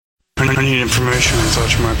I need information. I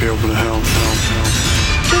thought you might be able to help.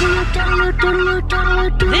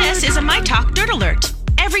 This is a My Talk Dirt Alert.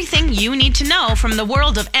 Everything you need to know from the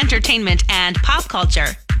world of entertainment and pop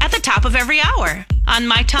culture at the top of every hour on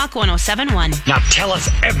My Talk 1071. Now tell us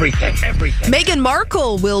everything. Meghan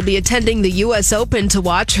Markle will be attending the U.S. Open to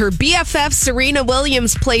watch her BFF Serena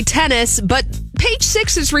Williams play tennis, but Page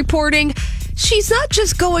 6 is reporting she's not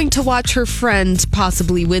just going to watch her friend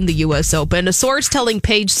possibly win the U.S. Open. A source telling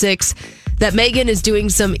Page 6 that Meghan is doing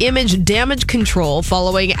some image damage control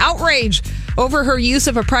following outrage over her use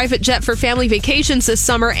of a private jet for family vacations this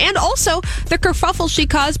summer, and also the kerfuffle she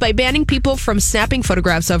caused by banning people from snapping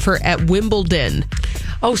photographs of her at Wimbledon.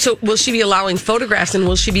 Oh, so will she be allowing photographs, and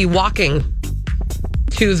will she be walking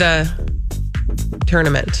to the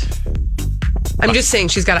tournament? I'm just saying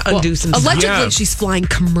she's got to undo some stuff. Allegedly, she's flying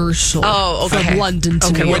commercial from London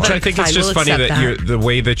to New York. Which I think it's just funny that the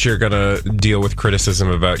way that you're going to deal with criticism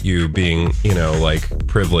about you being,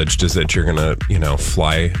 privileged is that you're going to,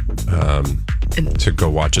 fly to go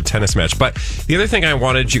watch a tennis match. But the other thing I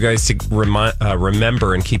wanted you guys to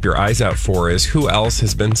remember and keep your eyes out for is who else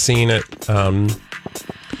has been seen at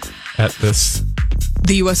this...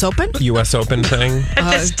 The U.S. Open? U.S. Open thing. At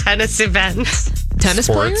this tennis event. Tennis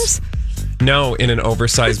players? No, in an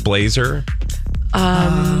oversized blazer.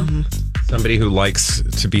 Somebody who likes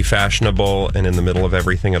to be fashionable and in the middle of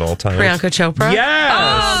everything at all times. Priyanka Chopra? Yeah.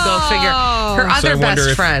 Oh, go figure. Her other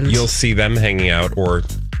best friend. You'll see them hanging out or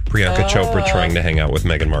Priyanka Chopra trying to hang out with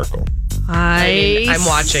Meghan Markle. I'm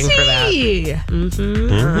watching for that.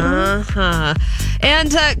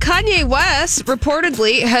 And Kanye West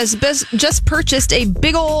reportedly has just purchased a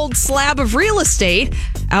big old slab of real estate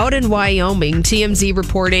out in Wyoming. TMZ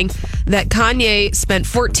reporting that Kanye spent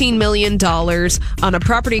 $14 million on a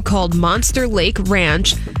property called Monster Lake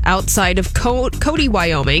Ranch outside of Cody,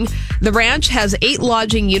 Wyoming. The ranch has 8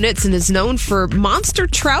 lodging units and is known for monster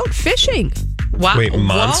trout fishing. Wow. Wait,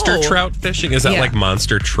 monster trout fishing? Is that like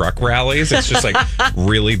monster truck rallies? It's just like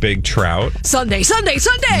really big trout? Sunday.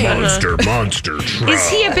 Monster trout. Is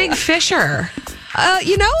he a big fisher? No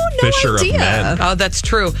Fisher idea. Of men. Oh, that's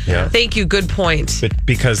true. Yeah. Thank you. Good point. But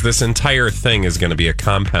because this entire thing is going to be a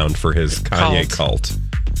compound for his Kanye cult.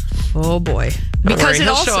 Oh, boy. Because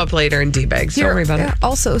he'll show up later in D-bags. Don't worry about it.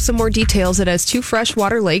 Also, some more details. It has 2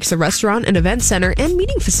 freshwater lakes, a restaurant, an event center, and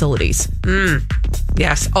meeting facilities.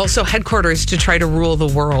 Yes. Also, headquarters to try to rule the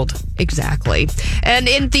world. Exactly. And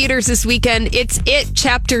in theaters this weekend, it's It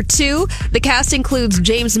Chapter 2. The cast includes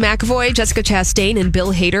James McAvoy, Jessica Chastain, and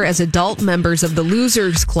Bill Hader as adult members of the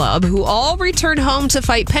Losers Club, who all return home to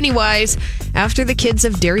fight Pennywise after the kids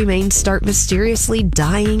of Derry, Maine start mysteriously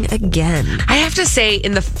dying again. I have to say,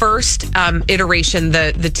 in the first iteration,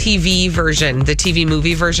 the TV version, the TV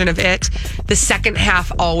movie version of It, the second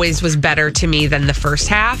half always was better to me than the first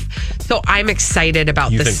half. So I'm excited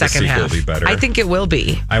about the second half. You think the sequel will be better? I think it will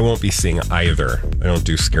be. I won't be seeing either. I don't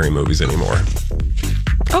do scary movies anymore.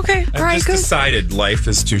 Okay. I've just decided life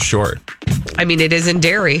is too short. I mean, it is in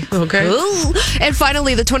Derry. Okay. Ooh. And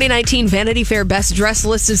finally, the 2019 Vanity Fair Best Dressed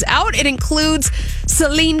list is out. It includes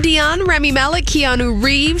Celine Dion, Rami Malek, Keanu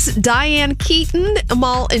Reeves, Diane Keaton,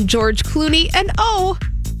 Amal and George Clooney, and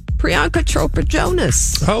Priyanka Chopra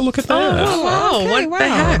Jonas. Oh, look at that. Oh, wow. Okay, What the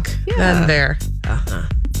heck? Yeah. And there.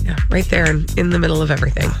 Yeah, right there in the middle of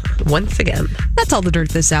everything. Once again. That's all the dirt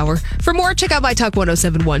this hour. For more, check out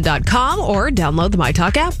mytalk1071.com or download the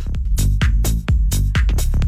MyTalk app.